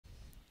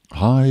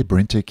Hi,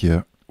 BrenTech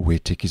here, where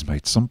tech is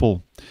made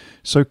simple.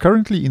 So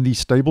currently in the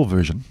stable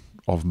version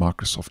of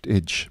Microsoft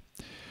Edge,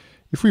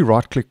 if we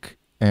right-click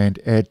and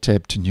add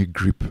tab to new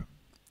group,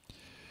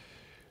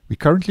 we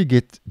currently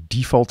get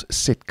default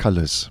set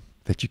colors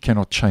that you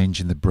cannot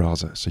change in the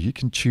browser. So you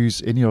can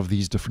choose any of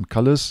these different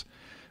colors,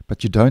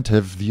 but you don't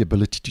have the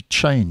ability to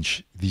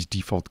change these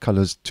default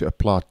colors to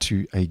apply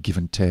to a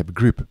given tab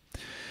group.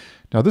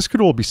 Now this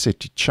could all be set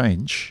to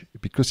change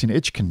because in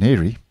Edge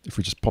Canary, if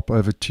we just pop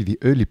over to the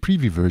early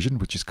preview version,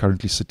 which is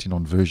currently sitting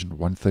on version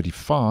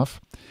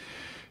 135,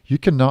 you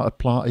can now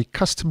apply a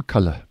custom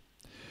color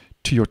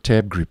to your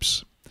tab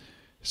groups.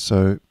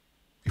 So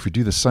if we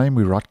do the same,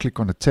 we right click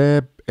on a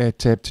tab, add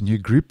tab to new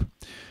group,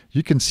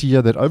 you can see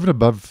here that over and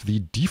above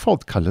the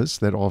default colors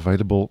that are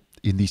available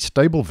in the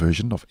stable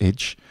version of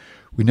Edge,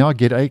 we now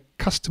get a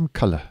custom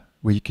color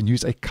where you can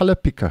use a color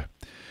picker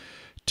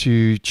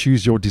to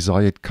choose your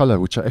desired color,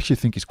 which I actually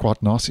think is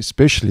quite nice,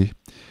 especially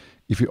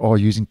if you are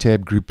using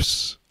tab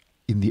groups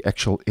in the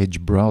actual Edge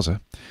browser.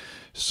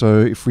 So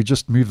if we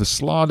just move the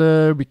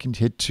slider, we can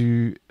head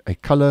to a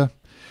color.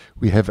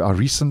 We have our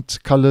recent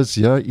colors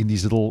here in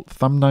these little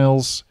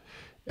thumbnails,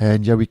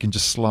 and yeah, we can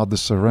just slide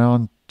this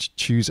around to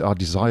choose our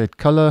desired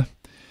color,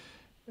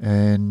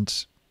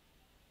 and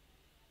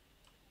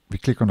we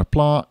click on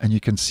apply, and you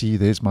can see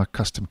there's my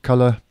custom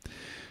color.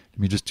 Let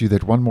me just do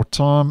that one more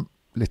time.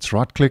 Let's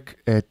right click,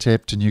 add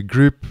tab to new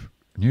group,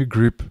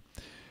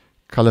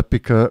 color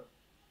picker.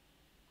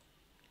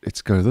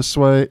 Let's go this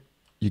way.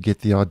 You get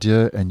the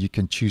idea, and you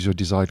can choose your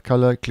desired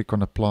color, click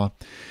on apply.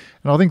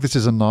 And I think this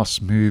is a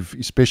nice move,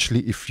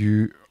 especially if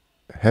you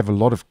have a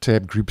lot of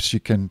tab groups.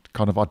 You can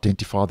kind of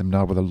identify them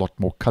now with a lot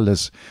more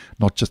colors,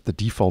 not just the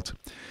default.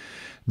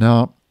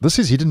 Now, this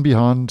is hidden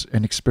behind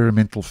an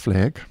experimental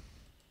flag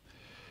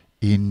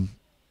in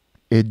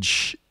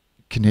Edge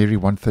Canary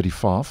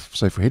 135.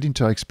 So if we head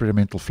into our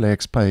experimental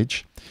flags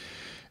page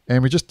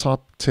and we just type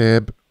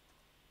tab,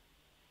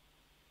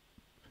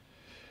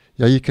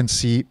 yeah, you can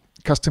see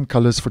custom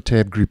colors for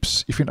tab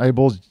groups. If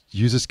enabled,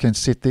 users can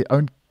set their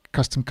own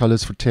custom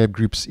colors for tab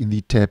groups in the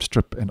tab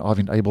strip, and I've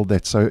enabled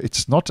that. So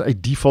it's not a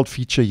default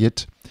feature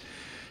yet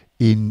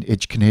in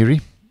Edge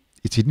Canary.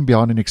 It's hidden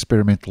behind an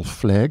experimental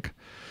flag.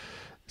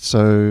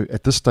 So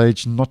at this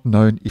stage, not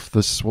known if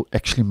this will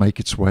actually make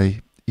its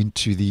way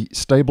into the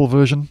stable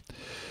version.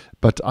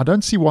 But I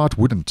don't see why it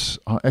wouldn't.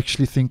 I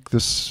actually think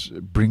this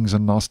brings a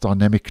nice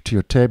dynamic to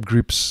your tab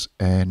groups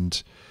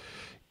and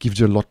gives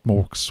you a lot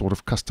more sort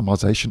of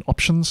customization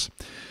options.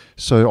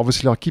 So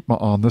obviously I'll keep my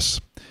eye on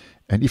this,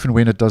 and if and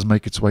when it does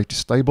make its way to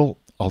stable,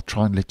 I'll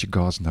try and let you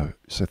guys know.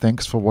 So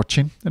thanks for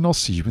watching, and I'll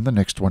see you in the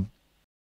next one.